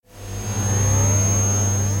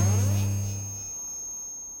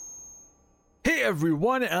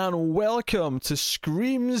everyone, and welcome to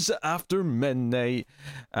Screams After Midnight.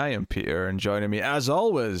 I am Peter, and joining me, as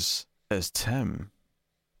always, is Tim.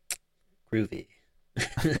 Groovy.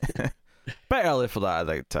 Bit early for that,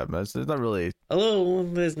 I think, Tim. It's not really... Although,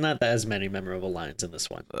 there's not as many memorable lines in this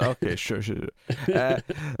one. Okay, sure. This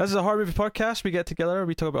is a horror movie podcast. We get together,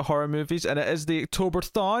 we talk about horror movies, and it is the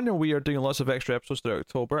October-thon, and we are doing lots of extra episodes throughout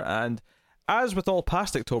October, and as with all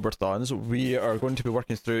past October-thons, we are going to be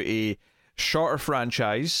working through a shorter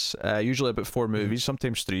franchise, usually about 4 movies,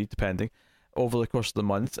 sometimes 3, depending, over the course of the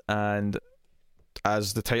month. And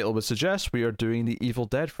as the title would suggest, we are doing the Evil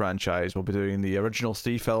Dead franchise. We'll be doing the original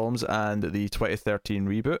 3 films and the 2013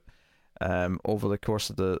 reboot over the course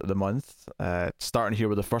of the month. Starting here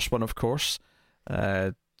with the first one, of course,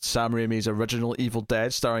 Sam Raimi's original Evil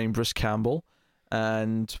Dead, starring Bruce Campbell,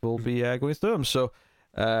 and we'll be going through them. So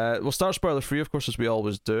we'll start spoiler free, of course, as we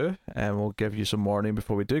always do, and we'll give you some warning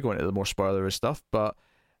before we do go into the more spoilery stuff. But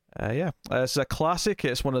it's a classic.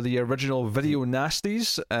 It's one of the original video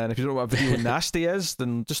nasties, and if you don't know what a video nasty is,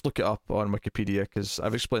 then just look it up on Wikipedia, because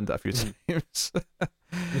I've explained that a few times.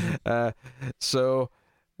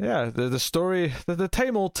 The story, the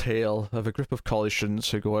time old tale of a group of college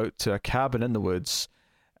students who go out to a cabin in the woods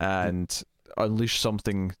and unleash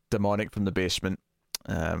something demonic from the basement.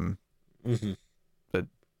 But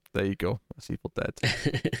there you go. That's Evil Dead.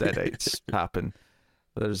 Deadites happen.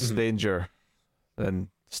 There's danger and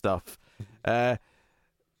stuff. How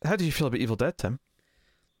do you feel about Evil Dead, Tim?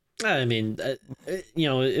 I mean,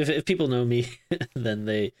 if people know me, then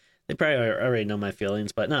they probably already know my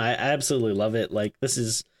feelings. But no, I absolutely love it. Like, this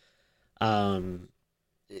is,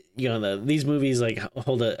 these movies like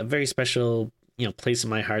hold a very special place in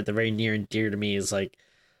my heart. They're very near and dear to me. Is like,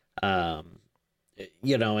 and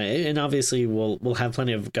obviously we'll have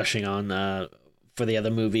plenty of gushing on for the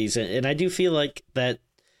other movies, and I do feel like that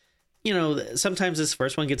sometimes this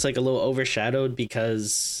first one gets like a little overshadowed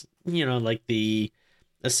because like the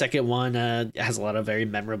second one has a lot of very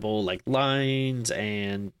memorable like lines,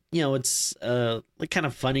 and it's like kind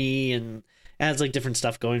of funny and has like different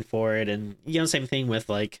stuff going for it, and same thing with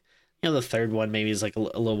like the third one maybe is like a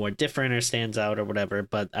little more different or stands out or whatever.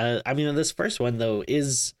 But I mean, this first one though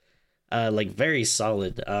is like very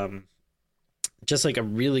solid, just like a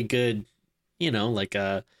really good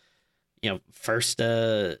first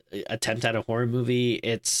attempt at a horror movie.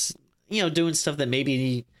 It's doing stuff that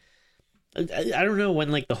maybe I don't know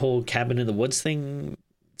when like the whole cabin in the woods thing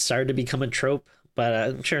started to become a trope, but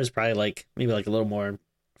I'm sure it's probably like maybe like a little more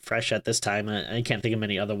fresh at this time. I can't think of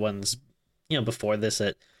many other ones before this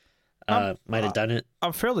that might have done it.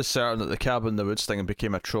 I'm fairly certain that the cabin in the woods thing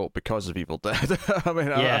became a trope because of Evil Dead. I mean,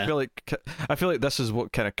 I feel like this is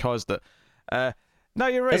what kind of caused it. No,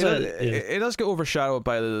 you're right. It does get overshadowed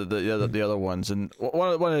by the other ones, and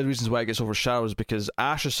one of the reasons why it gets overshadowed is because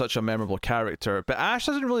Ash is such a memorable character. But Ash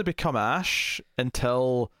doesn't really become Ash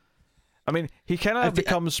until, I mean, he kind of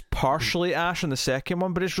becomes partially Ash in the second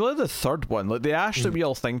one, but it's really the third one, like the Ash that we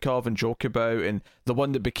all think of and joke about, and the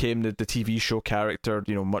one that became the TV show character,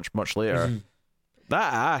 much later.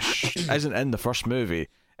 That Ash isn't in the first movie,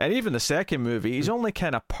 and even the second movie, he's only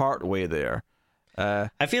kind of part way there.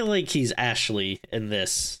 I feel like he's Ashley in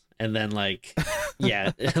this, and then like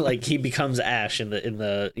like he becomes Ash in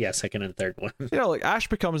the second and third one. Like Ash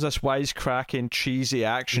becomes this wisecracking, cheesy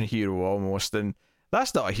action hero almost, and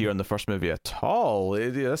that's not here in the first movie at all.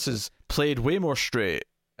 This is played way more straight.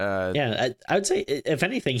 I would say if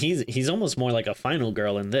anything, he's almost more like a final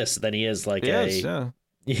girl in this than he is like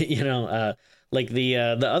like the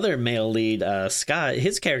other male lead, Scott.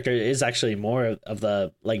 His character is actually more of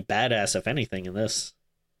the like badass, if anything, in this.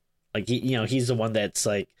 Like he's the one that's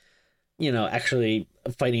like actually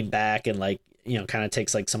fighting back and like kind of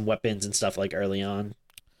takes like some weapons and stuff like early on.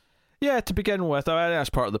 Yeah, to begin with, I think that's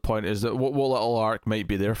part of the point, is that what little arc might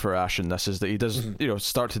be there for Ash in this is that he does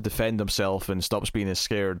start to defend himself and stops being as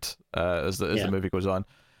scared as the movie goes on.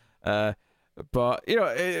 But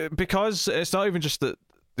because it's not even just that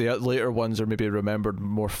the later ones are maybe remembered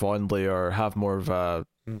more fondly or have more of a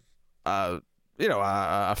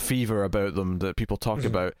fever about them that people talk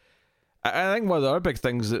about. I think one of the other big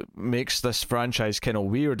things that makes this franchise kind of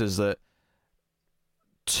weird is that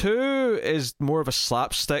 2 is more of a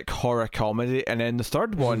slapstick horror comedy, and then the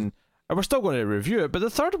third one, and we're still going to review it, but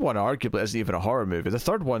the third one arguably isn't even a horror movie. The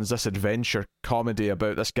third one's this adventure comedy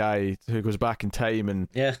about this guy who goes back in time, and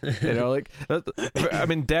like, I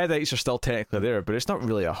mean, Deadites are still technically there, but it's not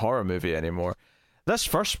really a horror movie anymore. This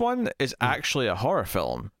first one is actually a horror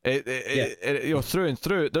film. It through and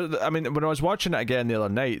through. I mean, when I was watching it again the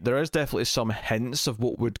other night, there is definitely some hints of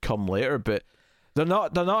what would come later, but They're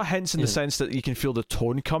not hints in the sense that you can feel the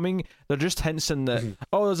tone coming. They're just hints in that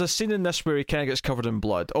there's a scene in this where he kind of gets covered in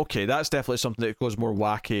blood. Okay, that's definitely something that goes more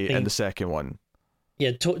wacky in the second one.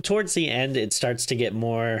 Yeah, towards the end, it starts to get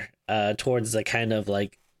more towards the kind of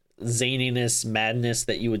like zaniness, madness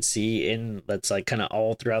that you would see that's like kind of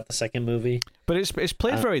all throughout the second movie. But it's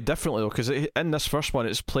played very differently though, because in this first one,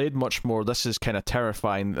 it's played much more. This is kind of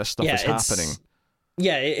terrifying. This stuff is happening.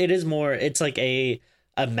 Yeah, it is more. It's like a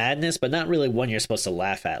madness, but not really one you're supposed to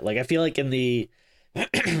laugh at. Like I feel like in the,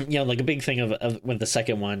 like a big thing of with the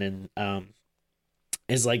second one and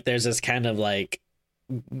is like there's this kind of like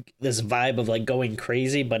this vibe of like going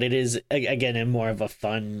crazy, but it is again in more of a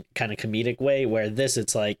fun kind of comedic way, where this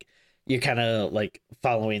it's like you're kind of like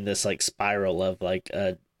following this like spiral of like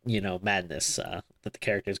madness that the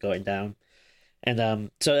character's going down.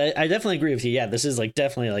 And so I definitely agree with you. Yeah, this is like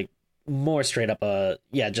definitely like more straight up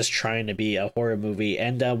just trying to be a horror movie.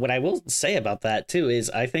 And what I will say about that too is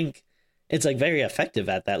I think it's like very effective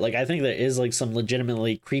at that. Like I think there is like some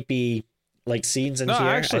legitimately creepy like scenes in here.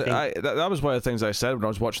 Actually, that was one of the things I said when I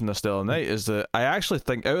was watching this the other night, is that I actually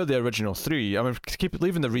think out of the original three, I mean, keep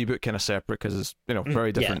leaving the reboot kind of separate because it's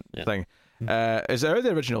very different thing. Is out of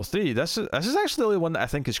the original three, this is actually the only one that I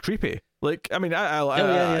think is creepy. Like, I mean, I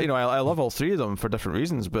love all three of them for different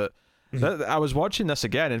reasons, but I was watching this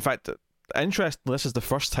again. In fact, interestingly, this is the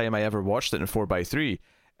first time I ever watched it in 4:3,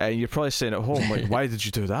 and you're probably saying at home, like, why did you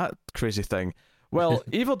do that crazy thing? Well,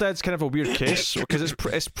 Evil Dead's kind of a weird case because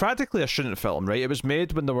it's practically a student film, right? It was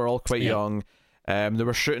made when they were all quite young. They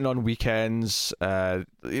were shooting on weekends.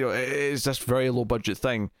 It's this very low budget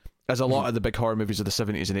thing, as a lot of the big horror movies of the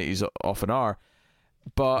 70s and 80s often are.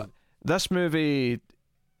 But this movie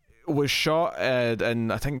was shot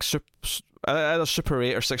in, I think, either Super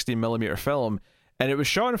 8 or 16mm film, and it was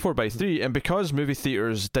shot in 4:3. And because movie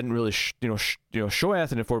theaters didn't really show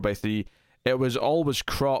anything in 4:3, it was always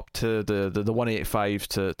cropped to the 185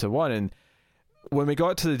 to 1. And when we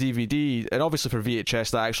got to the DVD, and obviously for VHS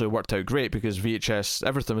that actually worked out great, because VHS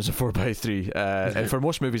everything was a 4:3, and for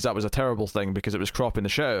most movies that was a terrible thing because it was cropping the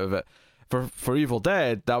shit out of it. For Evil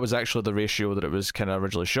Dead, that was actually the ratio that it was kind of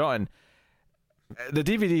originally shot in. The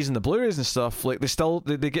DVDs and the Blu-rays and stuff, like they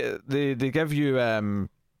give you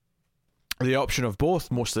the option of both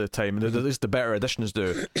most of the time, and at least the better editions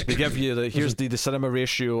do. They give you here's the cinema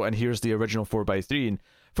ratio and here's the original 4:3. And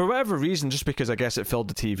for whatever reason, just because I guess it filled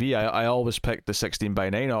the TV, I always picked the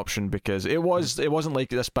 16:9 option, because it wasn't like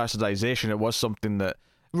this bastardization. It was something that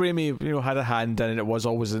Raimi had a hand in, and it was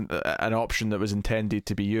always an option that was intended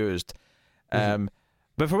to be used.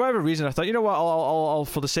 But for whatever reason, I thought, you know what, I'll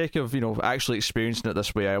for the sake of actually experiencing it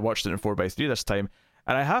this way, I watched it in 4:3 this time,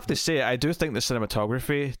 and I have to say I do think the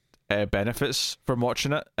cinematography benefits from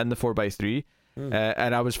watching it in the 4:3,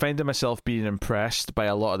 and I was finding myself being impressed by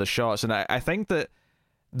a lot of the shots, and I think that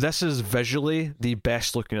this is visually the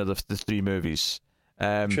best looking of the three movies.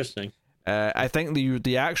 Interesting. I think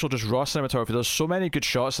the actual just raw cinematography, there's so many good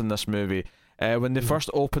shots in this movie. When they first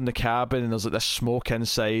open the cabin and there's like this smoke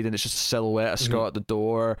inside, and it's just a silhouette of Scott at the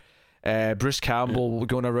door, Bruce Campbell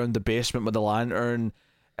going around the basement with the lantern.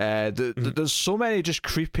 There's so many just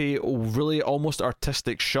creepy, really almost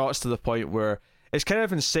artistic shots, to the point where it's kind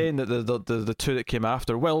of insane that the two that came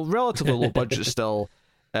after, well, relatively low budget still,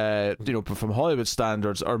 from Hollywood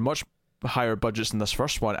standards, are much higher budgets than this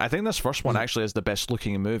first one. I think this first one actually is the best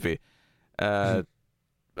looking movie. I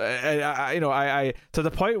to the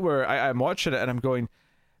point where I'm watching it and I'm going,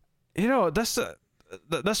 this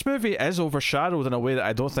movie is overshadowed in a way that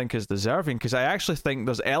I don't think is deserving, because I actually think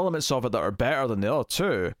there's elements of it that are better than the other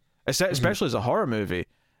two, especially as a horror movie.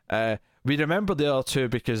 We remember the other two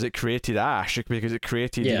because it created Ash, because it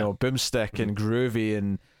created Boomstick and Groovy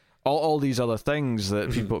and all these other things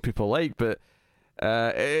that people like, but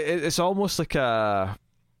it's almost like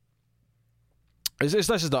this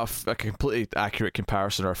is not a completely accurate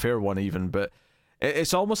comparison or a fair one even, but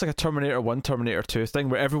it's almost like a Terminator 1, Terminator 2 thing,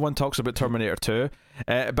 where everyone talks about Terminator 2,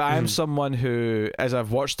 but I'm someone who, as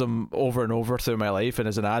I've watched them over and over through my life, and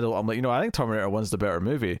as an adult, I'm like, I think Terminator 1's the better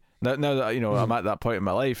movie. Now that, I'm at that point in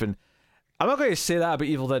my life, and I'm not going to say that about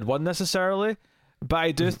Evil Dead 1 necessarily, but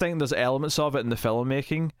I do think there's elements of it in the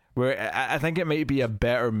filmmaking where I think it might be a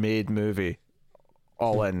better made movie,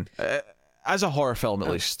 all in, as a horror film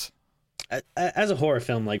at least. As a horror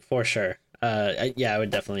film, like, for sure. I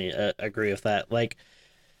would definitely agree with that. Like,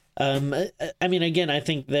 I mean, again, I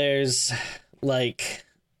think there's like,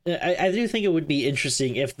 I do think it would be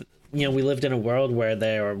interesting if we lived in a world where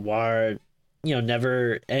there were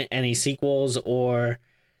never any sequels, or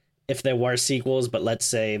if there were sequels, but let's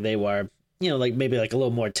say they were like maybe like a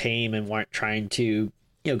little more tame and weren't trying to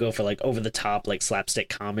go for like over the top like slapstick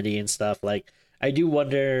comedy and stuff. Like, I do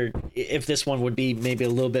wonder if this one would be maybe a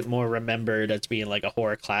little bit more remembered as being like a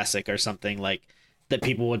horror classic or something like that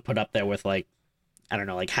people would put up there with, like, I don't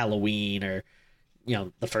know, like Halloween or, you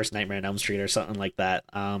know, the first Nightmare on Elm Street or something like that.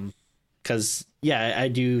 Because yeah, I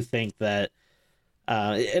do think that,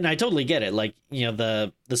 and I totally get it. Like, you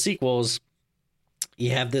know, the sequels,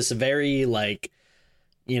 you have this very, like,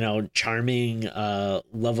 you know, charming,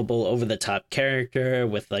 lovable, over the top character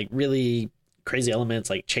with like really crazy elements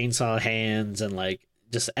like chainsaw hands and like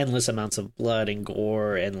just endless amounts of blood and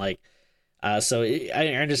gore and like, so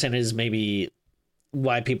I understand it is maybe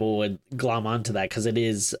why people would glom onto that, because it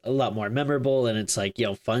is a lot more memorable and it's like, you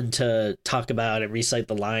know, fun to talk about and recite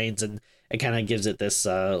the lines, and it kind of gives it this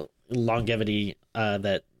longevity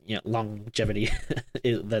that, you know, longevity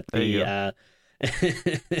that the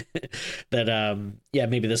that yeah,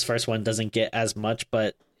 maybe this first one doesn't get as much,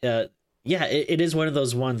 but yeah, it is one of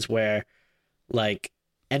those ones where, like,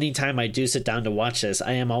 anytime I do sit down to watch this,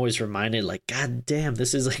 I am always reminded, like, god damn,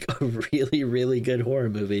 this is like a really, really good horror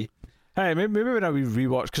movie. Hey, maybe when I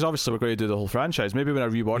rewatch, because obviously we're going to do the whole franchise. Maybe when I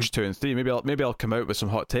rewatch 2 and 3, maybe I'll come out with some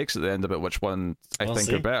hot takes at the end about which one I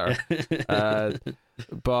think are better.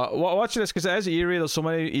 But watching this, because it is eerie, there's so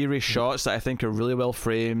many eerie shots that I think are really well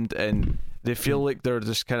framed, and they feel like they're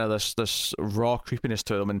just kind of this raw creepiness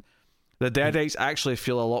to them. And the Deadites actually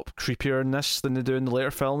feel a lot creepier in this than they do in the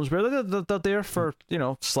later films, where they're there for, you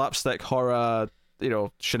know, slapstick horror, you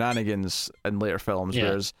know, shenanigans in later films. Yeah.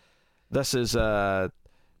 Whereas this is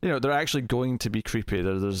you know, they're actually going to be creepy.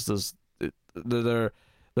 They're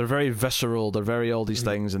very visceral. They're very all these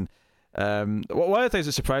things. And one of the things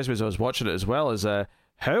that surprised me as I was watching it as well is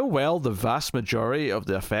how well the vast majority of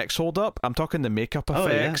the effects hold up. I'm talking the makeup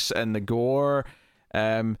effects and the gore.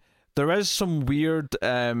 There is some weird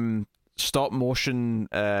stop motion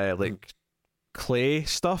like clay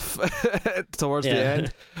stuff towards the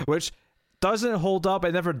end, which doesn't hold up.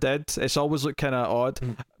 It never did. It's always looked kind of odd.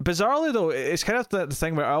 Bizarrely though, it's kind of the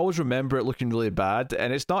thing where I always remember it looking really bad,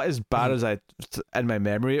 and it's not as bad as I in my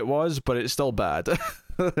memory it was, but it's still bad.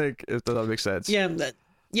 Like, if that makes sense. Yeah,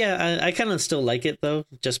 I kind of still like it though,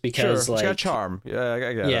 just because sure, like it's got charm. Yeah, I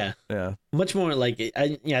get it. Yeah, much more like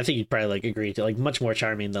I think you'd probably like agree to, like, much more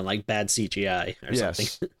charming than like bad CGI or something.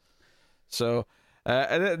 So.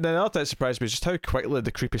 And then the other thing that surprised me is just how quickly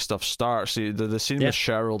the creepy stuff starts. The scene with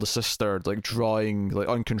Cheryl, the sister, like drawing like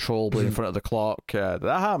uncontrollably in front of the clock. That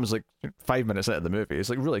happens like 5 minutes into the movie.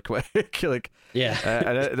 It's like really quick. Like,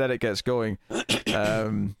 and then it gets going. We get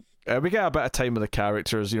a bit of time with the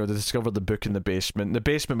characters. You know, they discover the book in the basement. The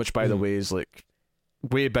basement, which by the way is like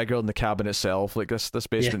way bigger than the cabin itself. Like this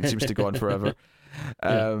basement seems to go on forever.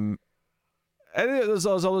 And there's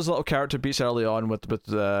all those little character beats early on with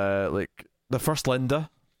like the first Linda,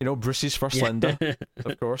 you know, Bruce's first Linda,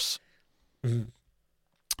 of course. And,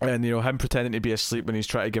 you know, him pretending to be asleep when he's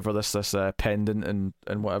trying to give her this pendant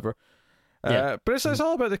and whatever. But it's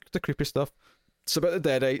all about the creepy stuff. It's about the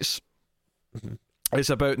Deadites. It's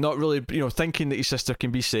about not really, you know, thinking that his sister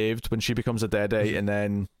can be saved when she becomes a Deadite,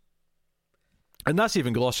 and that's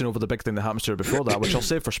even glossing over the big thing that happens to her before that, which I'll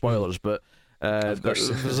save for spoilers, but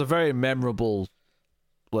there's a very memorable,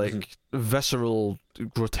 like, visceral,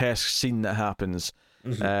 grotesque scene that happens.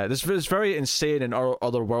 It's very insane and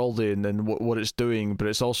otherworldly in what it's doing, but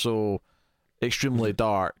it's also extremely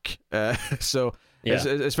dark. So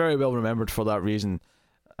it's very well remembered for that reason.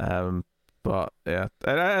 But yeah,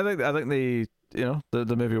 and I think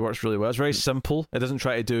the movie works really well. It's very simple. It doesn't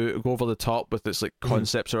try to go over the top with its like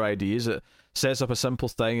concepts or ideas. It sets up a simple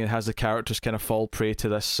thing and has the characters kind of fall prey to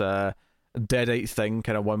this Deadite thing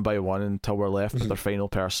kind of one by one until we're left with their final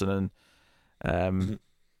person. And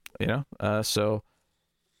you know, so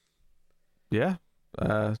yeah,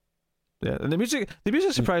 and the music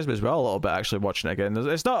surprised me as well a little bit, actually, watching it again.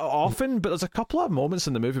 It's not often, but there's a couple of moments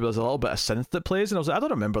in the movie where there's a little bit of synth that plays, and I was like, I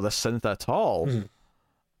don't remember this synth at all.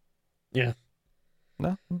 Yeah.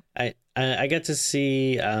 No, I got to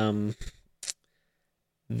see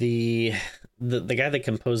the guy that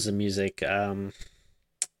composed the music.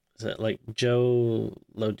 Is it like Joe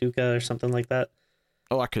Loduca or something like that?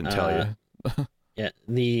 Oh, I couldn't tell you. Yeah,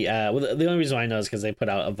 the only reason why I know is because they put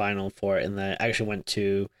out a vinyl for it, and I actually went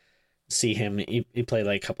to see him. He played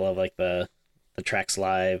like a couple of like the tracks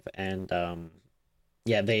live, and the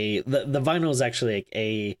vinyl is actually like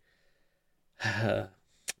a I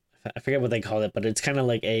forget what they call it, but it's kind of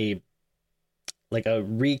like a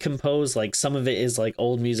recompose. Like some of it is like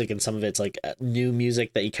old music, and some of it's like new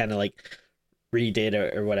music that you kind of like redid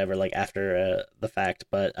or whatever, like after the fact.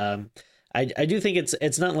 But I do think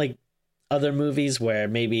it's not like other movies where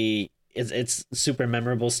maybe it's super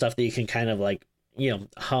memorable stuff that you can kind of like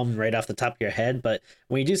hum right off the top of your head, but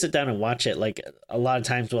when you do sit down and watch it, like a lot of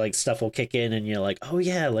times like stuff will kick in and you're like, oh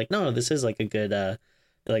yeah, like no, this is like a good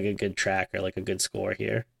track or like a good score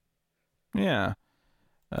here. Yeah.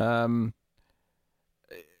 I mean,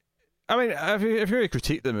 if you really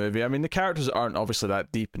critique the movie, I mean, the characters aren't obviously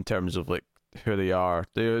that deep in terms of like who they are.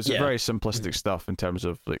 There's very simplistic stuff in terms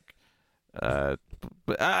of like, but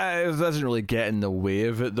it doesn't really get in the way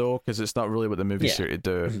of it though, because it's not really what the movie's here to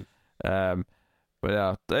do. But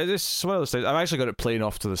yeah, it's one of those things. I've actually got it playing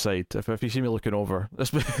off to the side. If you see me looking over,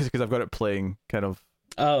 that's because I've got it playing kind of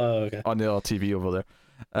okay. on the other TV over there.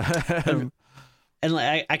 And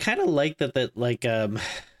like I kind of like that like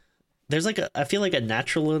there's like I feel like a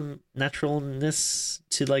naturalness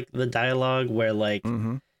to like the dialogue where like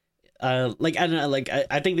like I don't know, like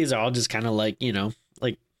I think these are all just kind of like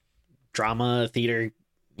like drama theater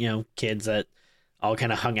kids that all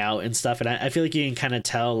kind of hung out and stuff, and I feel like you can kind of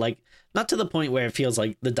tell, like, not to the point where it feels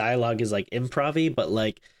like the dialogue is like improv-y, but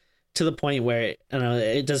like to the point where I don't know,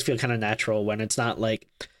 it does feel kind of natural when it's not like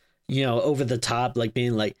over the top, like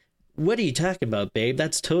being like, what are you talking about, babe?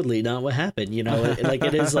 That's totally not what happened. Like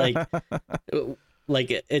it is like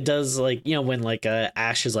it does, like, when like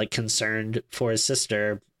Ash is like concerned for his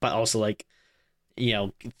sister, but also like,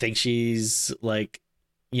 thinks she's like,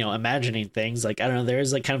 imagining things. Like, I don't know, there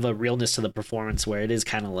is like kind of a realness to the performance where it is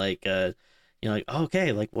kind of like, like, oh,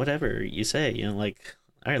 okay, like whatever you say, like,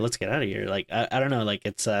 all right, let's get out of here. Like, I don't know, like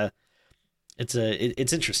it's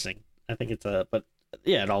interesting. I think but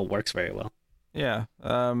yeah, it all works very well. Yeah,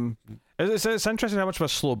 it's interesting how much of a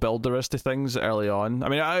slow build there is to things early on. I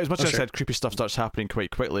mean, as much as I said, creepy stuff starts happening quite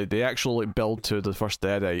quickly. The actual like build to the first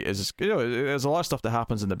Deadite is, there's a lot of stuff that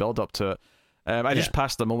happens in the build up to it. I just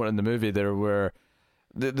passed the moment in the movie there where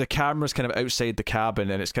the camera's kind of outside the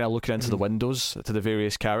cabin and it's kind of looking into the windows to the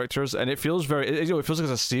various characters, and it feels very, it feels like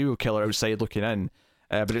there's a serial killer outside looking in,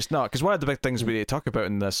 but it's not, because one of the big things we need to talk about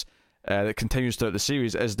in this that continues throughout the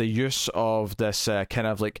series is the use of this kind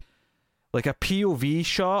of like a POV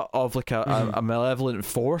shot of like a malevolent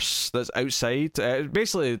force that's outside.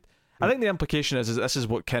 Basically, I think the implication is this is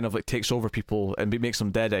what kind of like takes over people and makes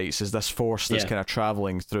them deadites, is this force that's kind of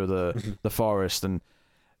traveling through the forest, and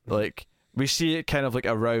like we see it kind of like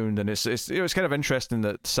around, and it's kind of interesting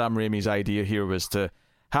that Sam Raimi's idea here was to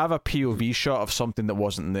have a POV shot of something that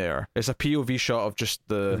wasn't there. It's a POV shot of just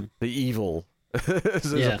the evil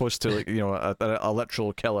as opposed to like a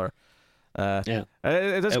literal killer. It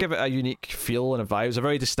does give it a unique feel and a vibe. It's a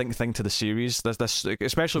very distinct thing to the series. This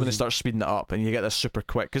especially when they start speeding it up and you get this super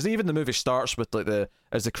quick, because even the movie starts with like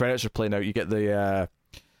as the credits are playing out, you get the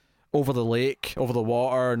over the lake, over the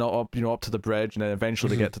water, not up up to the bridge, and then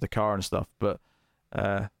eventually they get to the car and stuff. But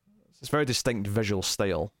it's a very distinct visual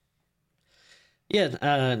style. Yeah,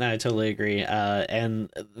 no, I totally agree. And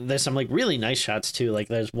there's some like really nice shots too. Like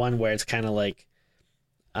there's one where it's kind of like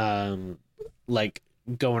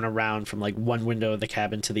going around from like one window of the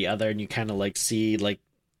cabin to the other, and you kind of like see like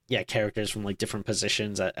characters from like different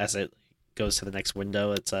positions as it goes to the next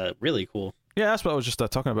window. It's really cool. Yeah, that's what I was just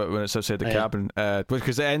talking about when it's outside the cabin,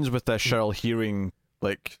 because it ends with Cheryl hearing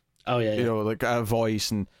like like a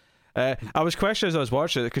voice, and I was questioning as I was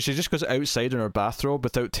watching it because she just goes outside in her bathrobe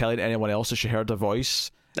without telling anyone else that she heard a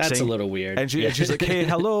voice. That's a little weird. And she's like, "Hey,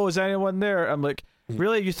 hello, is anyone there?" I'm like,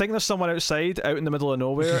 really? You think there's someone outside, out in the middle of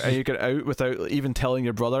nowhere, and you get out without even telling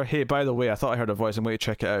your brother, "Hey, by the way, I thought I heard a voice. I'm going to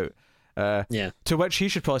check it out." To which he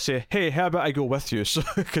should probably say, "Hey, how about I go with you?" So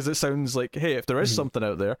because it sounds like, hey, if there is something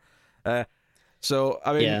out there. So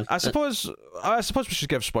I mean, I suppose we should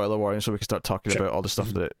give spoiler warning so we can start talking about all the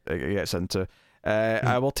stuff that it gets into.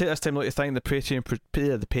 I will take this time to thank the Patreon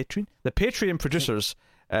producers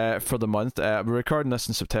for the month. We're recording this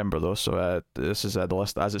in September though, so this is the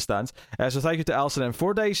list as it stands. So thank you to Alison M.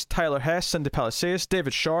 Fordyce, Tyler Hess, Cindy Palacios,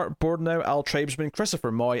 David Sharp, Bordenau, Al Tribesman,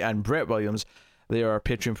 Christopher Moy, and Brett Williams. They are our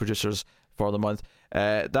Patreon producers for the month.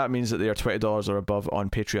 That means that they are $20 or above on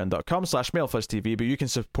patreon.com/MailFuzzTV, but you can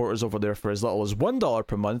support us over there for as little as $1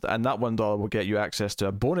 per month, and that $1 will get you access to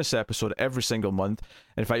a bonus episode every single month.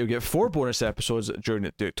 In fact, you'll get 4 bonus episodes during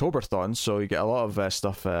the Octoberthon, so you get a lot of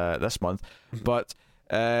stuff this month. But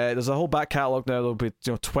there's a whole back catalogue now. There'll be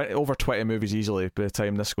over 20 movies easily by the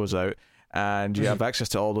time this goes out, and you have access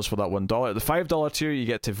to all those for that $1. The $5 tier, you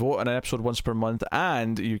get to vote on an episode once per month,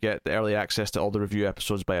 and you get the early access to all the review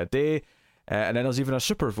episodes by a day. And then there's even a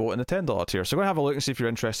super vote in the $10 tier. So go and have a look and see if you're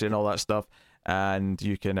interested in all that stuff, and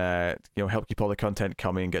you can help keep all the content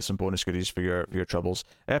coming and get some bonus goodies for your troubles.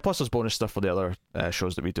 Plus there's bonus stuff for the other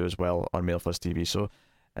shows that we do as well on MailFuzz TV. So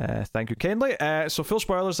thank you kindly. So full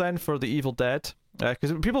spoilers then for The Evil Dead,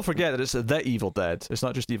 because people forget that it's The Evil Dead. It's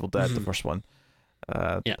not just Evil Dead, the first one.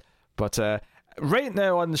 But right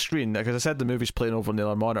now on the screen, because I said the movie's playing over on the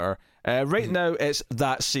other monitor. Right now, it's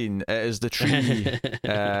that scene. It is the tree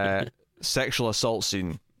sexual assault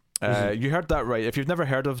scene. You heard that right. If you've never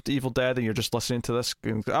heard of Evil Dead and you're just listening to this,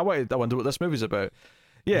 I wonder what this movie's about.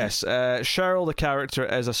 Yes, Cheryl, the character,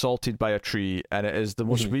 is assaulted by a tree, and it is the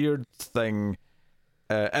most weird thing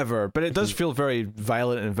ever. But it does feel very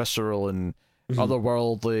violent and visceral and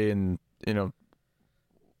otherworldly, and I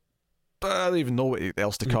don't even know what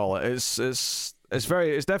else to call it. It's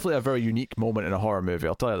definitely a very unique moment in a horror movie.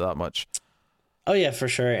 I'll tell you that much. Oh yeah, for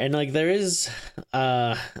sure. And like there's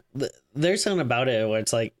something about it where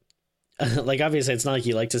it's like obviously it's not like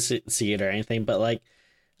you like to see it or anything, but like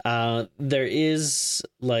there is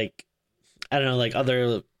like, I don't know, like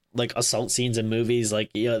other like assault scenes in movies,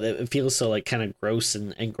 like it feels so like kind of gross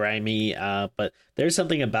and grimy, but there's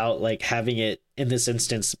something about like having it in this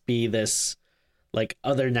instance be this like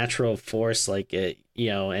other natural force, like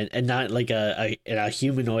and not like a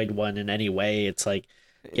humanoid one in any way. It's like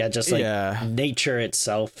just like nature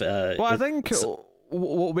itself. I think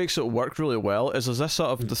what makes it work really well is there's this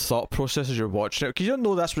sort of the thought process as you're watching it, because you don't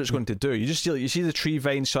know that's what it's going to do. You just see the tree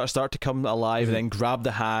vines start to come alive and then grab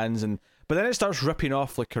the hands, but then it starts ripping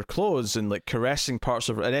off like her clothes and like caressing parts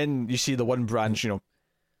of her, and then you see the one branch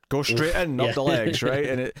go straight in, up the legs, right?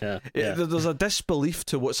 And there's a disbelief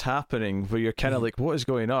to what's happening where you're kind of like, what is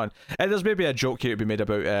going on? And there's maybe a joke here to be made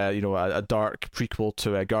about, a dark prequel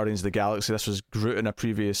to Guardians of the Galaxy. This was Groot in a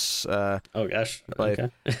previous. Oh gosh. Okay.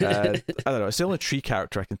 I don't know. It's the only tree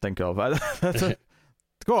character I can think of.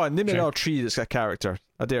 Go on, name me another tree that's a character.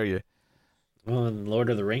 I dare you. Well, in Lord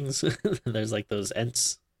of the Rings, there's like those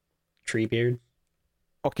Ents, Treebeard.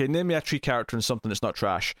 Okay, name me a tree character in something that's not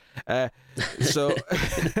trash. But there's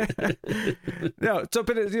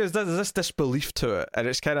this disbelief to it, and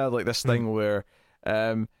it's kind of like this thing where,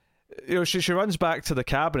 she runs back to the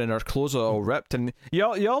cabin and her clothes are all ripped, and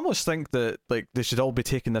you almost think that like they should all be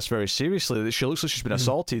taking this very seriously. That she looks like she's been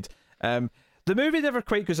assaulted. The movie never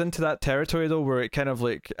quite goes into that territory though, where it kind of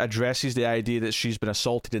like addresses the idea that she's been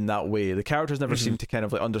assaulted in that way. The characters never seem to kind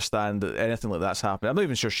of like understand that anything like that's happening. I'm not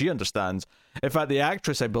even sure she understands. In fact, the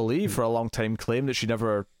actress, I believe, for a long time claimed that she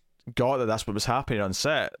never got that that's what was happening on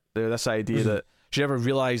set. This idea that she never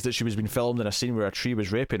realized that she was being filmed in a scene where a tree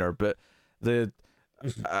was raping her. But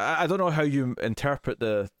I don't know how you interpret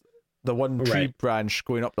the one tree branch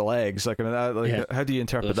going up the legs. Like, how do you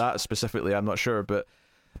interpret that specifically? I'm not sure, but.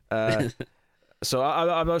 So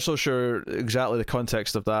I'm not so sure exactly the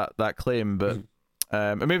context of that claim, but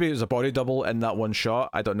maybe it was a body double in that one shot.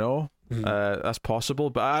 I don't know. That's possible,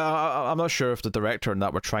 but I'm not sure if the director and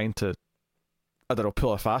that were trying to, I don't know,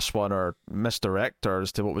 pull a fast one or misdirect her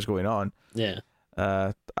as to what was going on. Yeah.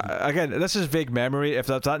 Again, this is vague memory. If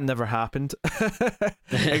that never happened,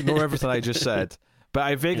 ignore everything I just said. But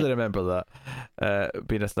I vaguely remember that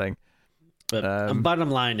being a thing. But bottom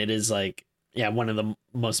line, it is like. Yeah, one of the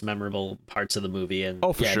most memorable parts of the movie, and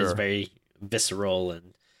sure. It is very visceral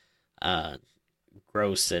and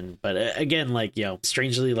gross, but again, like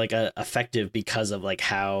strangely like effective because of like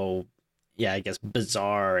how, I guess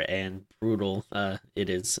bizarre and brutal it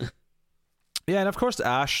is. Yeah, and of course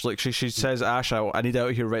Ash, like she says, Ash, I need out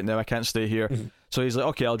of here right now. I can't stay here. So he's like,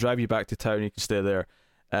 okay, I'll drive you back to town. You can stay there.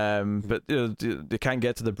 But they can't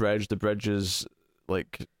get to the bridge. The bridge is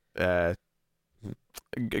like.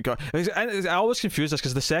 God. I always confuse this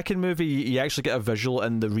because the second movie you actually get a visual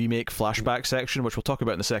in the remake flashback section, which we'll talk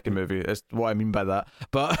about in the second movie, is what I mean by that.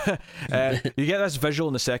 But you get this visual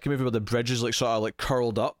in the second movie where the bridge is like sort of like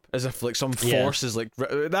curled up as if like some force is like.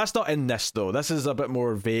 That's not in this though. This is a bit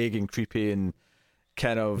more vague and creepy and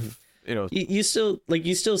kind of you still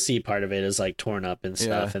see part of it is like torn up and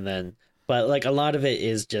stuff, and then. But like a lot of it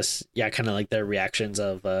is just kind of like the reactions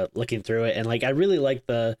of looking through it, and like I really like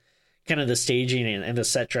the kind of the staging and the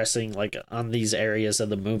set dressing like on these areas of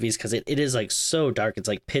the movies, because it is like so dark. It's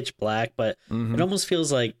like pitch black, but it almost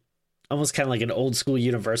feels like kind of like an old school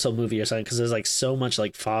Universal movie or something, because there's like so much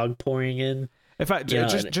like fog pouring in. In fact,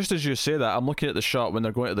 just as you say that, I'm looking at the shot when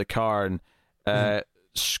they're going to the car, and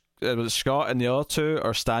Scott and the other two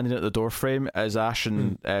are standing at the door frame as Ash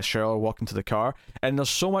and Cheryl are walking to the car, and there's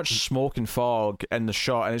so much smoke and fog in the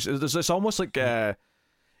shot, and it's almost like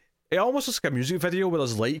it almost looks like a music video where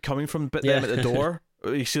there's light coming from them at the door.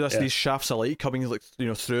 You see these shafts of light coming like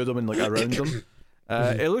through them and like around them.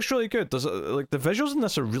 It looks really good. There's like the visuals in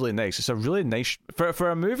this are really nice. It's a really nice for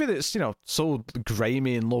a movie that's so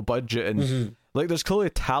grimy and low budget, and like there's clearly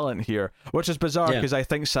talent here, which is bizarre because I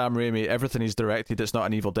think Sam Raimi, everything he's directed that's not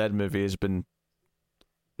an Evil Dead movie has been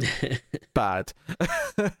bad.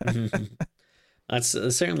 That's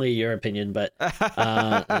certainly your opinion, but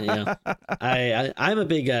I'm a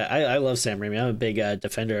big I love Sam Raimi. I'm a big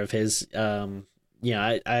defender of his.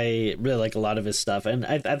 I really like a lot of his stuff, and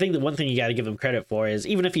I think the one thing you got to give him credit for is,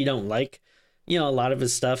 even if you don't like a lot of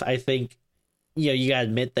his stuff, I think you got to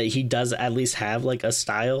admit that he does at least have like a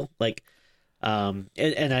style, like and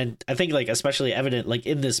I think like especially evident like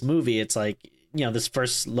in this movie. It's like, this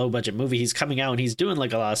first low budget movie, he's coming out and he's doing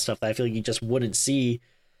like a lot of stuff that I feel like you just wouldn't see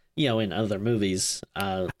in other movies.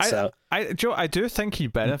 Joe, I do think he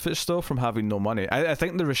benefits though from having no money. I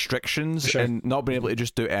think the restrictions and not being able to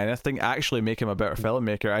just do anything actually make him a better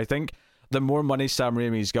filmmaker. I think the more money Sam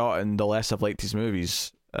Raimi's gotten, the less I've liked his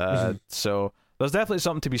movies. So there's definitely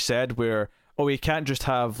something to be said where, he can't just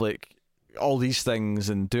have like all these things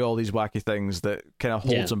and do all these wacky things that kind of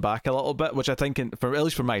holds him back a little bit, which I think, at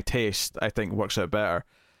least for my taste, I think works out better.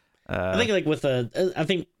 I think like I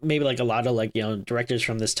think maybe like a lot of like directors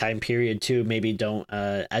from this time period too maybe don't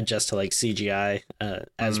adjust to like CGI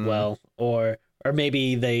as well, or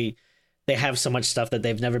maybe they have so much stuff that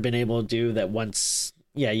they've never been able to do that once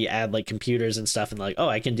you add like computers and stuff and like,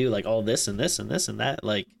 I can do like all this and this and this and that,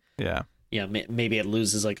 like maybe it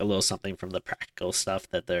loses like a little something from the practical stuff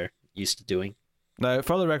that they're used to doing. Now,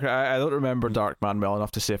 for the record, I don't remember Darkman well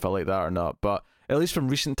enough to say if I like that or not, but at least from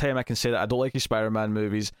recent time I can say that I don't like his Spider-Man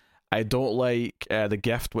movies. I don't like The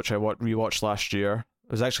Gift, which I rewatched last year.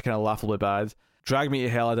 It was actually kind of laughably bad. Drag Me to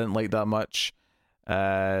Hell I didn't like that much.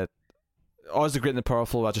 Oz the Great and the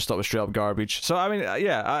Powerful I just thought was straight up garbage. So I mean,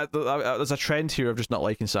 there's a trend here of just not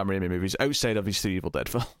liking Sam Raimi movies outside of these 3 Evil Dead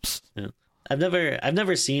films. Yeah. I've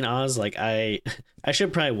never seen Oz. Like I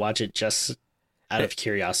should probably watch it just out of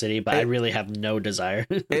curiosity, but I really have no desire.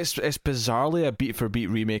 it's bizarrely a beat for beat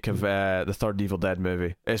remake of the third Evil Dead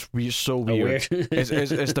movie. It's so weird.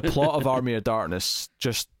 It's the plot of Army of Darkness,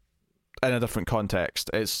 just in a different context.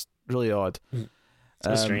 It's really odd.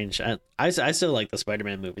 So strange. I still like the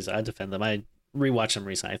Spider-Man movies. I defend them. I rewatched them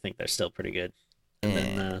recently. I think they're still pretty good. And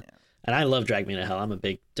then and I love Drag Me to Hell. I'm a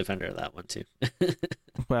big defender of that one too.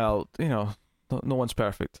 Well, no one's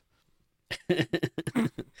perfect. I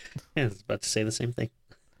was about to say the same thing.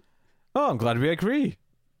 Oh, I'm glad we agree.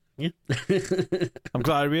 Yeah. I'm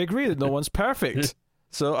glad we agree that no one's perfect.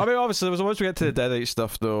 So, I mean, obviously, once we get to the Deadite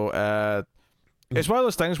stuff, though, it's one of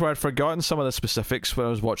those things where I'd forgotten some of the specifics when I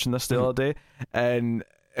was watching this the other day, and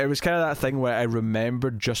it was kind of that thing where I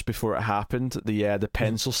remembered just before it happened the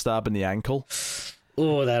pencil stab in the ankle.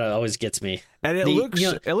 Oh, that always gets me. And it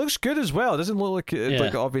looks good as well. It doesn't look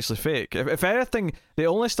like obviously fake. If anything, the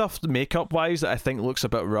only stuff makeup wise that I think looks a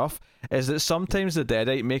bit rough is that sometimes the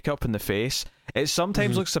Deadite makeup in the face, it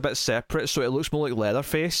sometimes looks a bit separate, so it looks more like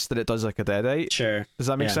Leatherface than it does like a Deadite. Sure. Does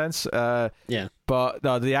that make sense? Yeah. But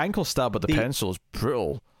no, the ankle stab with the pencil is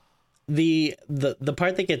brutal. The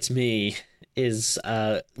part that gets me is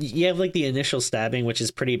you have like the initial stabbing, which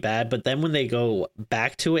is pretty bad, but then when they go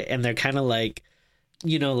back to it and they're kind of like,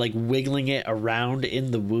 like wiggling it around in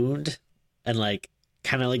the wound and like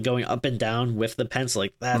kind of like going up and down with the pencil,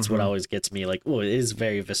 like that's what always gets me. Like, it is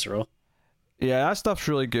very visceral. Yeah, that stuff's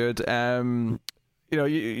really good. You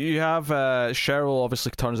have Cheryl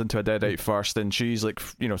obviously turns into a Deadite first, and she's like,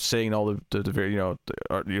 saying all the very,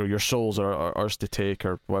 your souls are ours to take,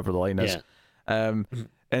 or whatever the line is.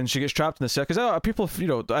 And she gets trapped in the cell because people,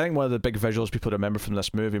 I think one of the big visuals people remember from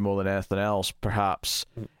this movie more than anything else, perhaps,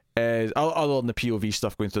 is, other than the POV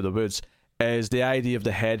stuff going through the woods, is the idea of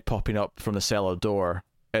the head popping up from the cellar door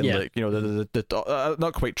and like the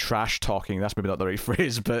not quite trash talking. That's maybe not the right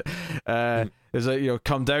phrase, but is like,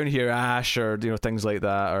 come down here, Ash, or things like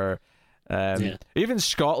that, or even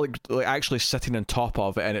Scott like actually sitting on top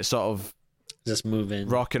of it and it's sort of just moving,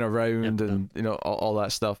 rocking around, and all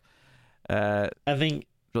that stuff. I think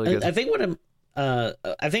really good. I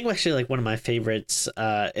think actually like one of my favorites,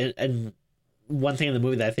 and one thing in the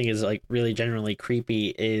movie that I think is like really generally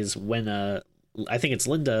creepy is when I think it's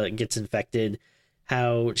Linda gets infected,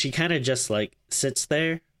 how she kind of just like sits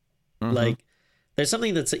there. Like there's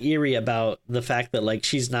something that's eerie about the fact that like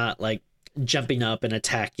she's not like jumping up and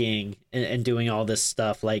attacking and doing all this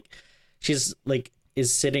stuff. Like she's like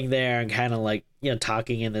is sitting there and kind of like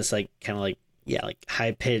talking in this like kind of like like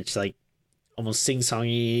high pitched like almost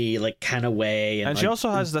sing-songy like kind of way, and she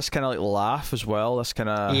also has this kind of like laugh as well, this kind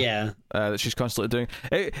of that she's constantly doing.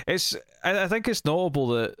 I think it's notable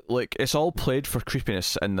that like it's all played for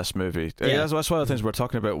creepiness in this movie. That's one of the things we're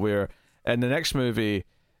talking about, where in the next movie,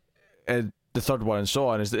 the third one and so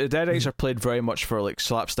on, is that the Deadites are played very much for like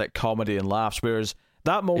slapstick comedy and laughs, whereas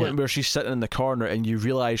that moment where she's sitting in the corner and you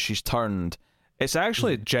realize she's turned, it's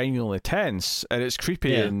actually genuinely tense and it's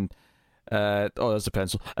creepy, and There's the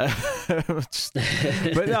pencil. But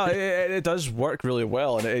no, it does work really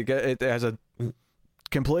well, and it has a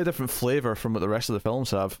completely different flavor from what the rest of the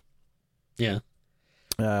films have. Yeah.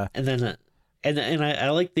 And then and I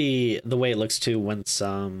like the way it looks too once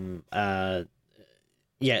I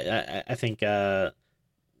think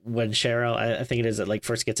when Cheryl, I think it is, that like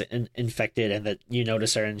first gets infected, and that you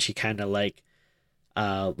notice her and she kind of like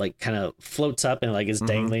kind of floats up and like is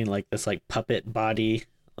dangling like this like puppet body.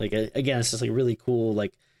 Like again, it's just like really cool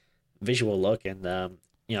like visual look, and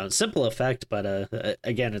simple effect, but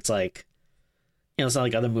again, it's like, it's not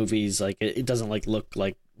like other movies, like it doesn't like look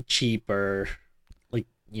like cheap, or like,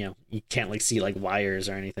 you can't like see like wires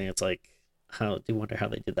or anything. It's like, I do wonder how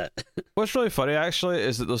they did that. What's really funny actually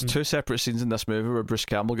is that there's two separate scenes in this movie where Bruce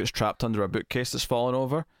Campbell gets trapped under a bookcase that's fallen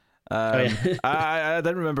over. I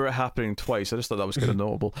didn't remember it happening twice. I just thought that was kind of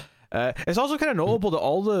notable. It's also kind of notable that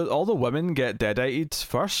all the women get deadited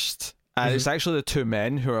first, and it's actually the two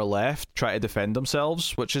men who are left try to defend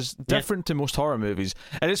themselves, which is different to most horror movies.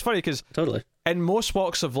 And it's funny because totally in most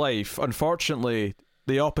walks of life, unfortunately,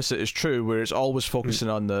 the opposite is true, where it's always focusing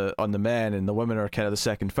on the men, and the women are kind of the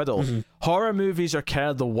second fiddle. Horror movies are kind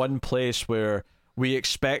of the one place where we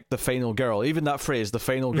expect the final girl, even that phrase, the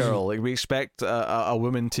final girl, like we expect a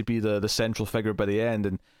woman to be the central figure by the end,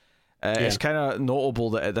 and it's kind of notable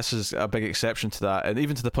that this is a big exception to that, and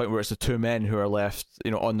even to the point where it's the two men who are left,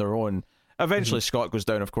 on their own. Eventually Scott goes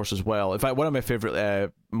down, of course, as well. In fact, one of my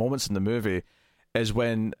favourite moments in the movie is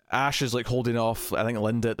when Ash is like holding off, I think,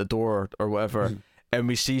 Linda at the door or whatever, and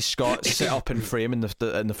we see Scott sit up in frame in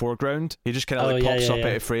the foreground. He just kind of pops up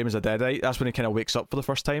out of frame as a deadite. That's when he kind of wakes up for the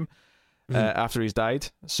first time after he's died.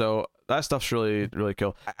 So that stuff's really, really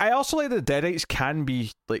cool. I also like that the deadites can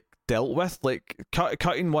be like dealt with. Like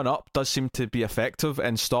cutting one up does seem to be effective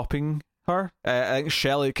in stopping her. I think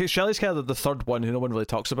Shelley's kind of the third one who no one really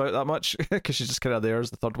talks about that much because she's just kind of there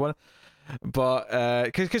as the third one.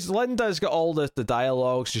 But because Linda's got all the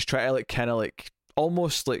dialogue, she's trying to like kind of like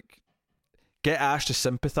almost like get Ash to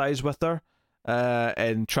sympathize with her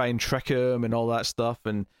and try and trick him and all that stuff,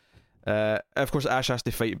 and of course Ash has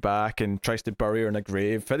to fight back and tries to bury her in a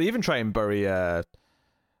grave. They even try and bury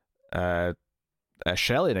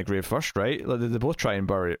Shelley in a grave first, right? They both try and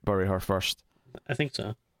bury her first. I think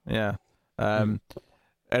so. Yeah. And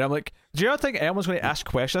I'm like, do you not think anyone's going to ask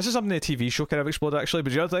questions? This is something the TV show kind of exploded actually,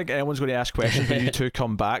 but do you not think anyone's going to ask questions when you two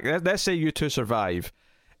come back? Let's say you two survive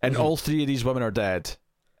and all three of these women are dead,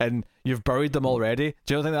 and you've buried them already.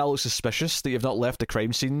 Do you not think that looks suspicious, that you've not left the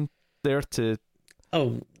crime scene there to...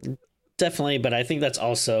 Oh, definitely, but I think that's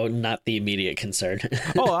also not the immediate concern.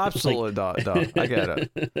 Oh, absolutely not. No, I get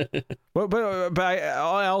it. But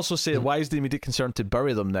I also say, why is the immediate concern to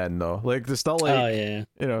bury them then, though? Like, it's not like,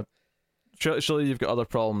 surely you've got other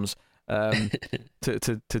problems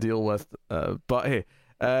to deal with. But hey,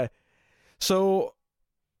 so,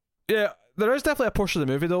 yeah, there is definitely a portion of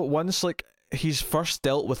the movie, though, once, like, he's first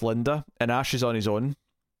dealt with Linda and Ash is on his own,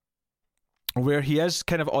 where he is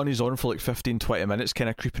kind of on his own for like 15-20 minutes, kind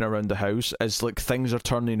of creeping around the house as like things are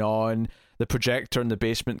turning on. The projector in the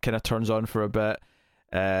basement kind of turns on for a bit.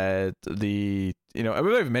 We haven't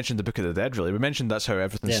even mentioned the Book of the Dead really. We mentioned that's how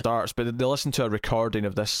everything starts, but they listen to a recording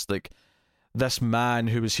of this man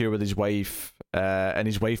who was here with his wife, and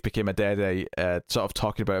his wife became a deadite, sort of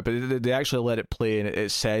talking about it. But they actually let it play, and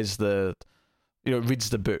it says it reads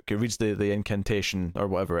the book, it reads the incantation or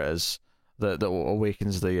whatever it is that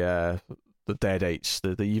awakens the deadites,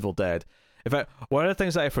 the evil dead. In fact, one of the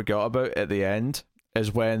things that I forgot about at the end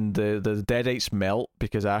is when the deadites melt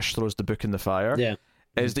because Ash throws the book in the fire. Yeah.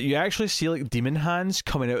 Is that you actually see like demon hands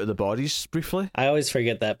coming out of the bodies briefly. I always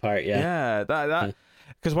forget that part, Yeah, that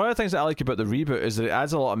because one of the things that I like about the reboot is that it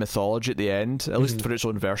adds a lot of mythology at the end, at least for its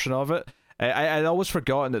own version of it. I'd always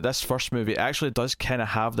forgotten that this first movie actually does kind of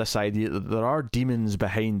have this idea that there are demons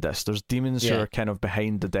behind this. There's demons who are kind of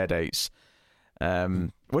behind the deadites.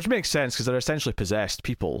 Which makes sense because they're essentially possessed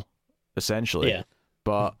people, essentially. Yeah.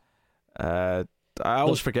 But I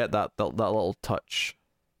always forget that little touch.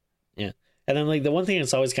 Yeah, and then like the one thing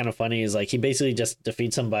that's always kind of funny is like he basically just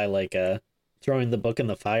defeats him by like throwing the book in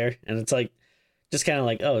the fire, and it's like just kind of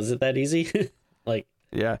like, oh, is it that easy? Like,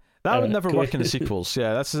 yeah, that would never work in the sequels.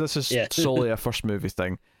 Yeah, this is solely a first movie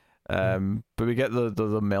thing. But we get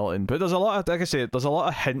the melting. But there's a lot of, like I say, there's a lot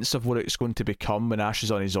of hints of what it's going to become when Ash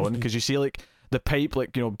is on his own, because you see like the pipe,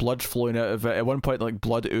 like, blood flowing out of it. At one point, like,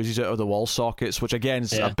 blood oozes out of the wall sockets, which again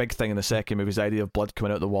is a big thing in the second movie, the idea of blood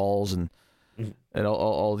coming out of the walls and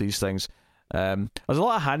all these things. There's a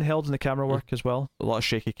lot of handheld in the camera work as well, a lot of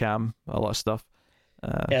shaky cam, a lot of stuff.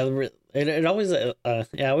 It always I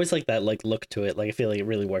always like that like look to it. Like I feel like it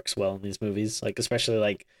really works well in these movies, like especially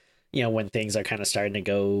like when things are kind of starting to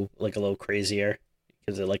go like a little crazier,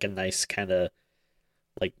 gives it like a nice kind of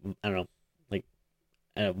like, I don't know, like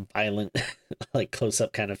a violent like close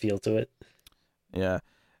up kind of feel to it. Yeah,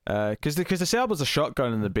 because they set up as a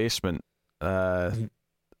shotgun in the basement.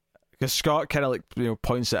 Because Scott kind of like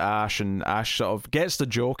points at Ash, and Ash sort of gets the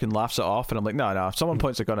joke and laughs it off, and I'm like, no, if someone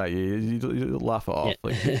points a gun at you, you laugh it off.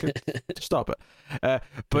 Like, stop it.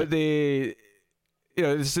 But they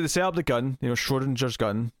set up the gun, Schrodinger's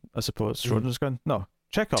gun, I suppose. Schrodinger's gun? No,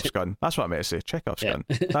 Chekhov's gun. That's what I meant to say. Chekhov's gun.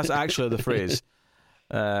 That's actually the phrase.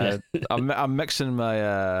 I'm mixing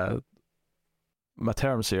my my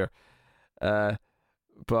terms here.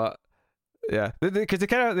 But yeah, because they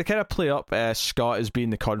kind of play up Scott as being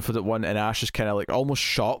the confident one, and Ash is kind of like almost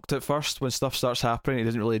shocked at first when stuff starts happening. He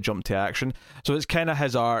doesn't really jump to action, so it's kind of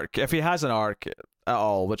his arc, if he has an arc at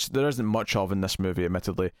all, which there isn't much of in this movie,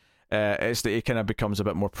 admittedly. It's that he kind of becomes a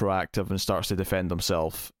bit more proactive and starts to defend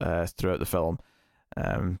himself throughout the film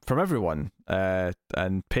from everyone,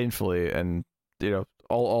 and painfully, and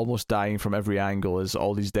almost dying from every angle as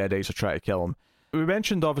all these deadites are trying to kill him. We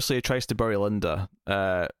mentioned obviously he tries to bury Linda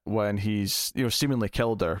when he's seemingly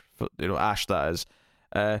killed her, Ash that is.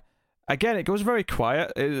 Again, it goes very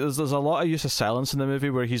quiet. There's a lot of use of silence in the movie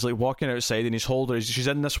where he's like walking outside and he's holding her. She's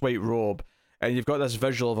in this white robe, and you've got this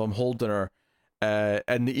visual of him holding her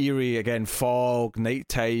in the eerie, again, fog,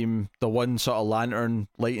 nighttime, the one sort of lantern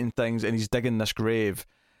lighting things, and he's digging this grave.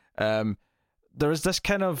 There's this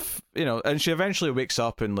kind of, and she eventually wakes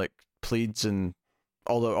up and like pleads and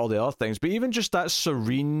all the other things, but even just that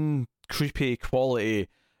serene, creepy quality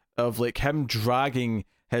of like him dragging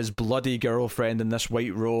his bloody girlfriend in this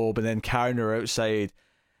white robe and then carrying her outside,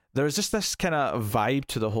 there's just this kind of vibe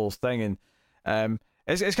to the whole thing. And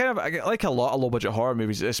it's kind of like a lot of low budget horror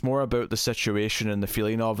movies. It's more about the situation and the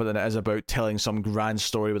feeling of it than it is about telling some grand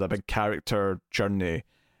story with a big character journey.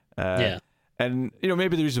 And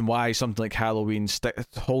maybe the reason why something like Halloween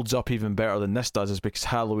holds up even better than this does is because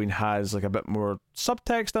Halloween has like a bit more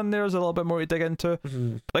subtext in there. There's a little bit more to dig into.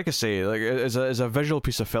 Mm-hmm. Like I say, like as a visual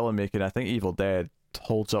piece of filmmaking, I think Evil Dead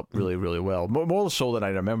holds up really, really well. More so than I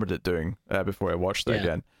remembered it doing before I watched it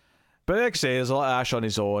again. But like I say, there's a lot of Ash on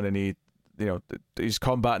his own, and he's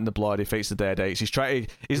combating the blood. He fights the deadites.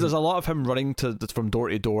 There's a lot of him running from door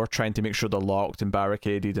to door, trying to make sure they're locked and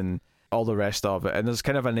barricaded and all the rest of it. And there's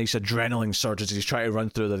kind of a nice adrenaline surge as he's trying to run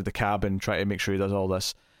through the cabin, trying to make sure he does all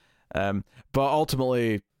this. But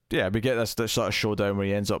ultimately, we get this sort of showdown where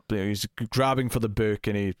he ends up, he's grabbing for the book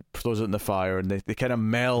and he throws it in the fire, and they kind of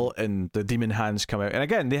melt and the demon hands come out. And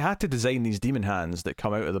again, they had to design these demon hands that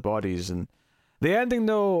come out of the bodies. And the ending,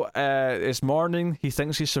 though, is morning. He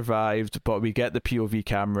thinks he survived, but we get the POV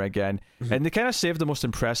camera again. Mm-hmm. And they kind of saved the most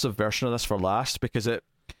impressive version of this for last, because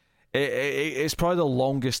it's probably the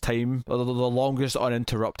longest time, or the longest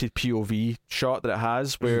uninterrupted POV shot that it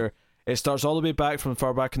has, where it starts all the way back from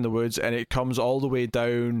far back in the woods, and it comes all the way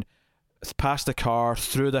down past the car,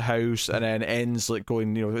 through the house, and then ends like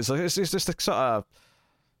going, it's just like sort of,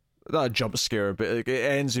 not a jump scare, but it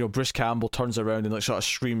ends, Bruce Campbell turns around and like sort of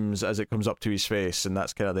screams as it comes up to his face, and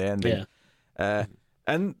that's kind of the ending.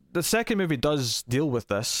 And the second movie does deal with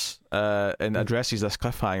this and addresses this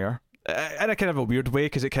cliffhanger in a kind of a weird way,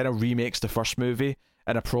 because it kind of remakes the first movie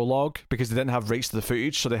in a prologue, because they didn't have rights to the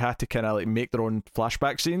footage, so they had to kind of like make their own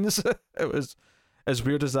flashback scenes. It was as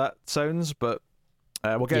weird as that sounds, but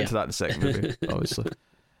we'll get into that in the second movie, obviously.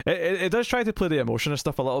 It does try to play the emotion and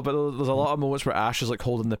stuff a little bit. There's a lot of moments where Ash is like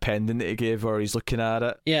holding the pendant that he gave her, or he's looking at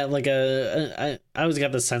it. Yeah, like I always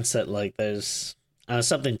got the sense that like there's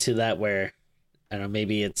something to that where, I don't know,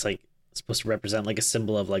 maybe it's like supposed to represent like a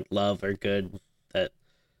symbol of like love or good. That,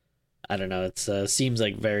 I don't know, it seems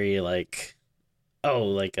like very like, I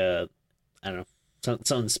don't know,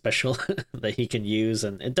 something special that he can use,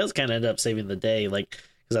 and it does kind of end up saving the day, like,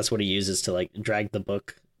 because that's what he uses to like drag the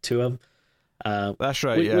book to him. That's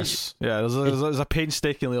right. Yes, there's a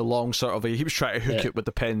painstakingly long sort of, he keeps trying to hook it with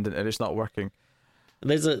the pendant and it's not working.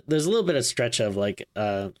 There's a little bit of stretch of like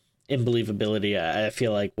unbelievability, I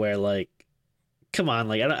feel like, where like, come on,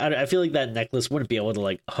 like I feel like that necklace wouldn't be able to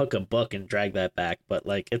like hook a book and drag that back, but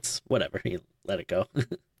like it's whatever, you let it go.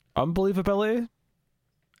 Unbelievability,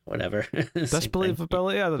 whatever.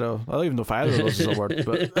 Disbelievability, I don't know. I don't even know if either of those is a word,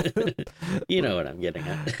 but you know what I'm getting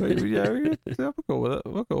at.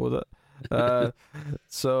 We'll go with it.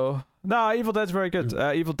 So Evil Dead's very good.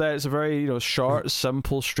 Evil Dead is a very short,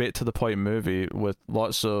 simple, straight to the point movie with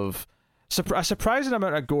lots of a surprising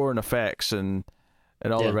amount of gore and effects and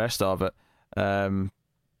all the rest of it. And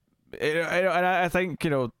I think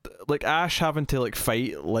like Ash having to like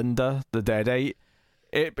fight Linda the Deadite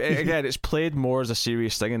again, it's played more as a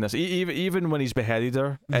serious thing in this. Even when he's beheaded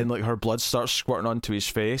her and like her blood starts squirting onto his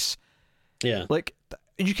face, yeah, like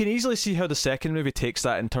you can easily see how the second movie takes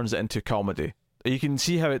that and turns it into comedy. You can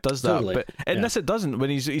see how it does that, Totally. but in this it doesn't. When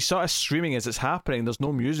he's sort of screaming as it's happening, there's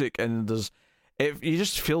no music and you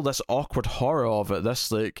just feel this awkward horror of it.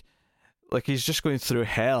 This like he's just going through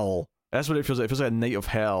hell. That's what it feels like. It feels like a night of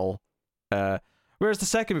hell. Whereas the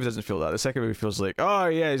second movie doesn't feel that. The second movie feels like, oh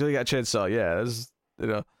yeah, he's only got a chainsaw.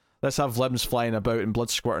 Yeah, let's have limbs flying about and blood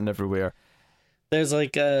squirting everywhere. There's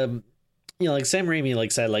like like Sam Raimi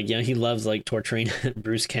like said like he loves like torturing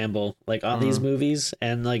Bruce Campbell like on these movies,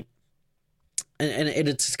 and like and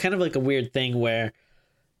it's kind of like a weird thing where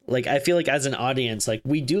like I feel like as an audience like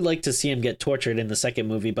we do like to see him get tortured in the second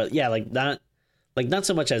movie, but yeah, like not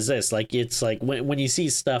so much as this. Like it's like when you see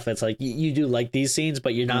stuff, it's like you do like these scenes,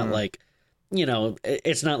 but you're not like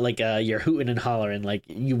it's not like you're hooting and hollering like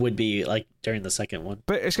you would be like during the second one.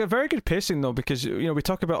 But it's got very good pacing though, because we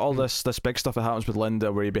talk about all this big stuff that happens with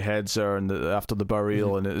Linda where he beheads her and after the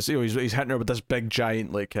burial, and it's he's hitting her with this big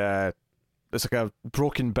giant like it's like a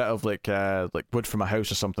broken bit of like wood from a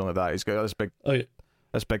house or something like that. He's got this big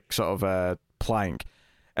this big sort of plank,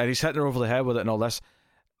 and he's hitting her over the head with it and all this.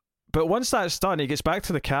 But once that's done, he gets back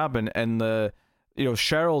to the cabin, and the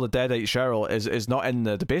Cheryl, the deadite Cheryl, is not in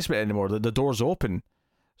the basement anymore. The door's open,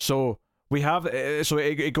 so we have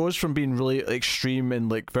it goes from being really extreme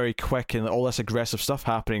and like very quick and all this aggressive stuff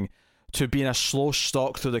happening to being a slow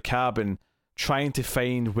stalk through the cabin, trying to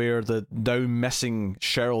find where the now missing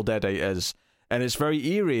Cheryl deadite is, and it's very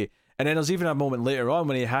eerie. And then there's even a moment later on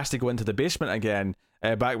when he has to go into the basement again,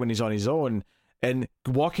 back when he's on his own, and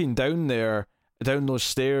walking down those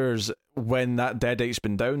stairs when that deadite's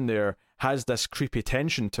been down there has this creepy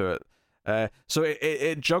tension to it. So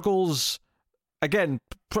it juggles again,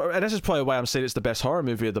 and this is probably why I'm saying it's the best horror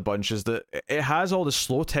movie of the bunch, is that it has all the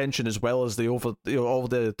slow tension as well as the all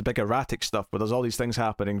the big erratic stuff where there's all these things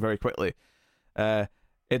happening very quickly.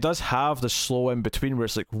 It does have the slow in between where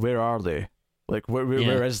it's like, where are they? Like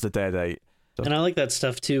where is the deadite? So. And I like that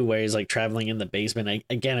stuff too, where he's like traveling in the basement.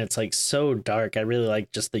 Again, it's like so dark. I really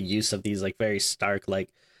like just the use of these like very stark like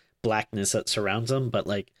blackness that surrounds them, but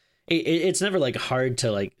like it's never like hard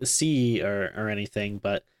to like see or anything.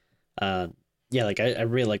 But yeah, like I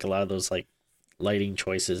really like a lot of those like lighting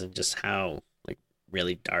choices and just how like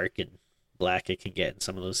really dark and black it can get in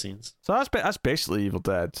some of those scenes. So that's basically Evil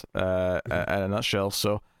Dead in a nutshell.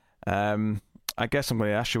 So I guess I'm going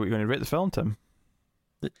to ask you what you're going to rate the film, Tim.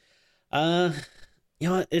 It's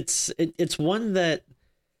one that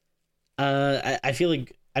I feel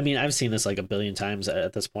like, I mean, I've seen this like a billion times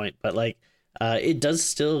at this point, but like it does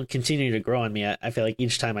still continue to grow on me. I feel like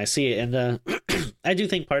each time I see it, and I do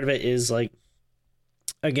think part of it is like,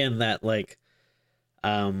 again, that like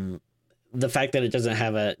the fact that it doesn't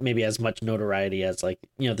have maybe as much notoriety as like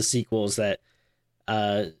the sequels that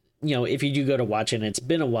if you do go to watch it and it's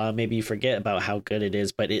been a while, maybe you forget about how good it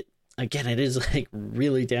is, but it is like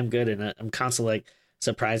really damn good, and I'm constantly like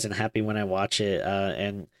surprised and happy when I watch it.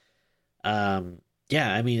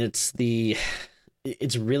 Yeah, I mean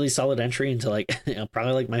it's really solid entry into like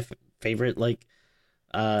probably like my favorite like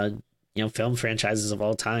film franchises of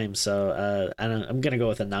all time. So I'm gonna go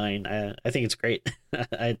with a 9. I think it's great.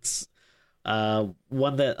 It's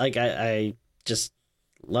one that like I just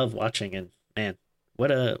love watching, and man,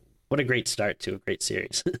 what a great start to a great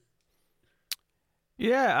series.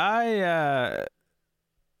 Yeah,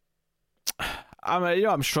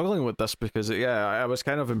 I'm struggling with this because I was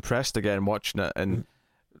kind of impressed again watching it and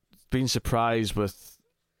being surprised with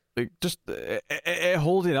like just it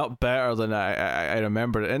holding up better than I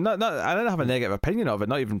remembered it, and not I didn't have a negative opinion of it,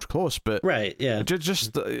 not even close, but right, yeah,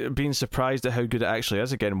 just being surprised at how good it actually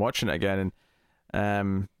is again, watching it again,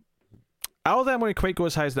 and I don't think I'm going to quite go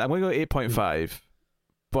as high as that. I'm going to go 8.5,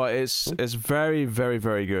 but it's very, very,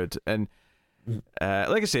 very good. And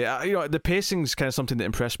like I say, the pacing's kind of something that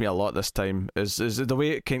impressed me a lot this time. Is the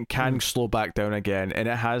way it can slow back down again, and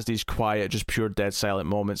it has these quiet, just pure dead silent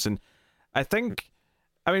moments. And I think,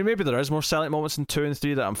 I mean, maybe there is more silent moments in 2 and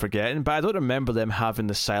 3 that I'm forgetting, but I don't remember them having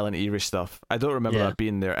the silent eerie stuff. I don't remember that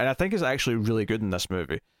being there, and I think it's actually really good in this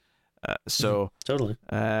movie. Totally.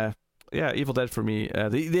 Yeah, Evil Dead for me.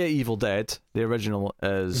 The Evil Dead, the original,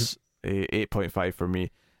 is a 8.5 for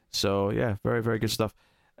me. So yeah, very, very good stuff.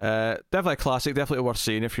 Definitely a classic, definitely worth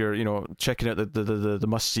seeing if you're checking out the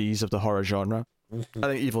must-sees of the horror genre. I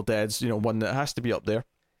think Evil Dead's one that has to be up there.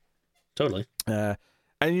 Totally. And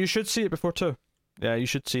you should see it before 2. Yeah, you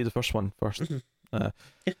should see the first one first.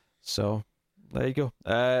 So there you go.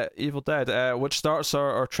 Evil Dead, which starts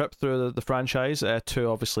our trip through the franchise. 2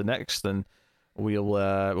 obviously next, and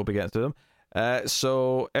we'll be getting through them.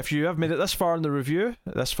 So if you have made it this far in the review,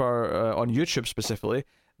 this far on YouTube specifically,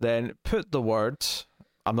 then put the word,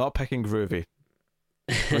 I'm not picking groovy.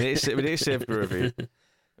 We need to save groovy.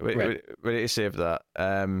 We need to save that.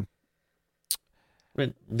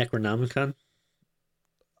 Necronomicon?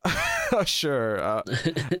 Sure.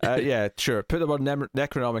 Yeah, sure. Put the word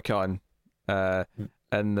Necronomicon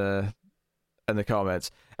in the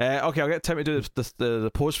comments. Okay, I'll get Tim to do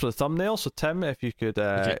the pose for the thumbnail. So Tim, if you could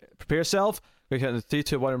prepare yourself. We can count 3,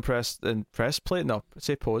 2, 1 and press play. No,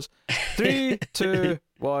 say pose. 3, 2,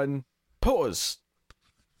 1, pose.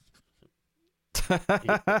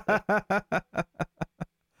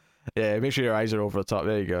 Yeah, make sure your eyes are over the top.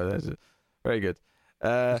 There you go. That's it. Very good.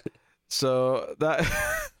 So that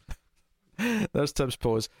there's Tim's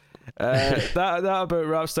pose. That about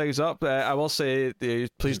wraps things up. I will say,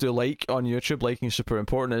 please do like on YouTube. Liking is super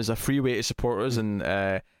important. It's a free way to support us, and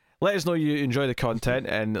let us know you enjoy the content,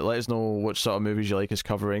 and let us know what sort of movies you like us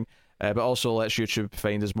covering. But also lets YouTube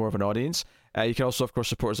find us more of an audience. You can also, of course,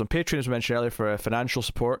 support us on Patreon, as we mentioned earlier, for financial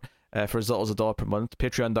support for as little as $1 per month.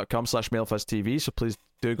 Patreon.com/MailFuzzTV. So please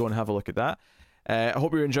do go and have a look at that. I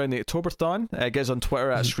hope you're enjoying the Octoberthon. Get us on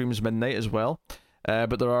Twitter at Screams Midnight as well.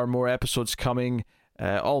 But there are more episodes coming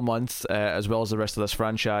all month, as well as the rest of this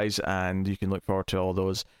franchise, and you can look forward to all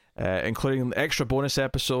those, including extra bonus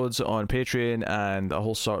episodes on Patreon and a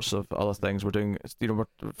whole sorts of other things. We're doing, we're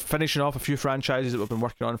finishing off a few franchises that we've been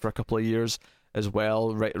working on for a couple of years as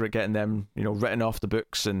well, getting them, written off the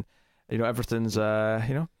books, and everything's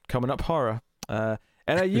coming up horror.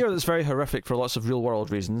 In a year that's very horrific for lots of real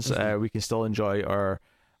world reasons, we can still enjoy our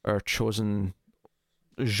chosen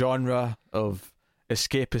genre of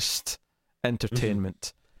escapist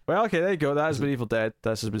entertainment. Well, okay, there you go. That has been Evil Dead.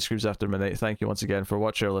 This has been Screams After Midnight. Thank you once again for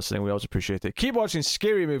watching or listening. We always appreciate it. Keep watching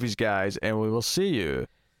scary movies, guys, and we will see you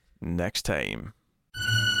next time.